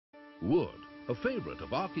Wood, a favorite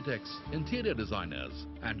of architects, interior designers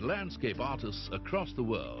and landscape artists across the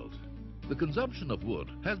world. The consumption of wood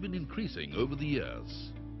has been increasing over the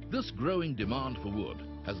years. This growing demand for wood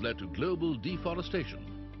has led to global deforestation,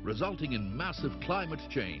 resulting in massive climate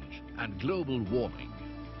change and global warming.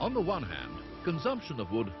 On the one hand, consumption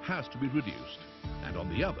of wood has to be reduced, and on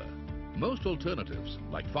the other, most alternatives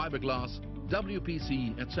like fiberglass,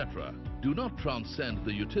 WPC, etc. do not transcend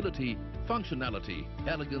the utility, functionality,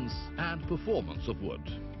 elegance and performance of wood.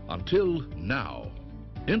 Until now.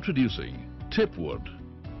 Introducing Tipwood,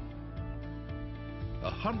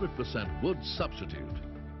 a 100% wood substitute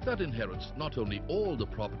that inherits not only all the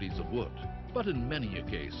properties of wood, but in many a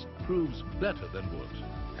case proves better than wood.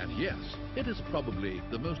 And yes, it is probably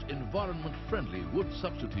the most environment-friendly wood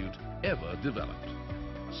substitute ever developed.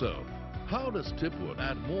 So, how does Tipwood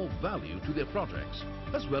add more value to their projects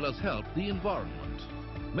as well as help the environment?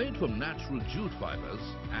 Made from natural jute fibers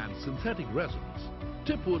and synthetic resins,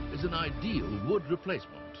 Tipwood is an ideal wood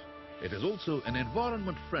replacement. It is also an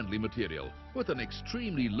environment-friendly material with an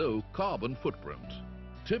extremely low carbon footprint.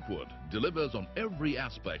 Tipwood delivers on every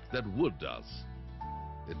aspect that wood does.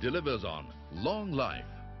 It delivers on long life,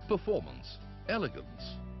 performance,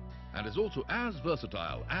 elegance, and is also as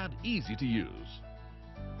versatile and easy to use.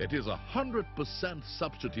 It is a 100%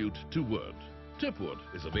 substitute to wood. Tipwood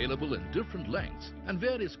is available in different lengths and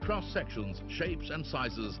various cross-sections, shapes and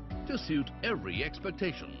sizes to suit every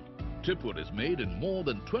expectation. Tipwood is made in more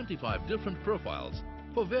than 25 different profiles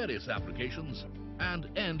for various applications and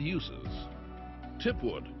end uses.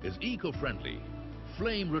 Tipwood is eco-friendly,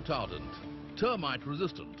 flame retardant, termite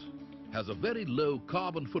resistant, has a very low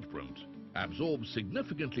carbon footprint, absorbs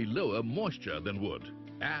significantly lower moisture than wood,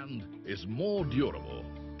 and is more durable.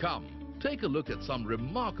 Come, take a look at some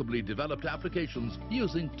remarkably developed applications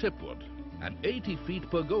using Tipwood. An 80 feet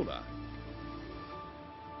pergola,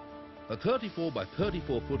 a 34 by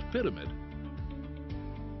 34 foot pyramid,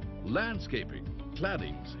 landscaping,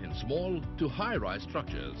 claddings in small to high-rise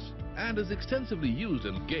structures, and is extensively used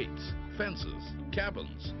in gates, fences,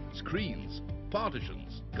 cabins, screens,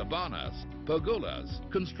 partitions, cabanas, pergolas,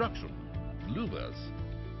 construction, louvers,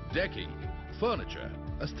 decking, furniture,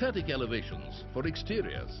 aesthetic elevations for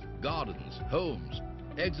exteriors, gardens, homes,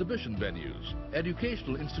 exhibition venues,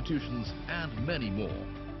 educational institutions and many more.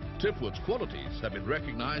 Tipwood's qualities have been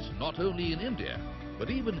recognized not only in India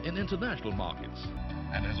but even in international markets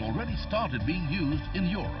and has already started being used in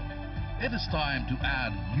Europe. It is time to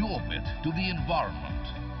add your bit to the environment.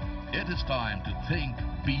 It is time to think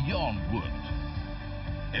beyond wood.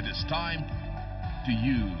 It is time to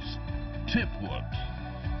use Tipwood.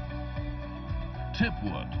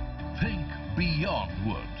 Tipwood, think beyond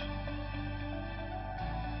wood.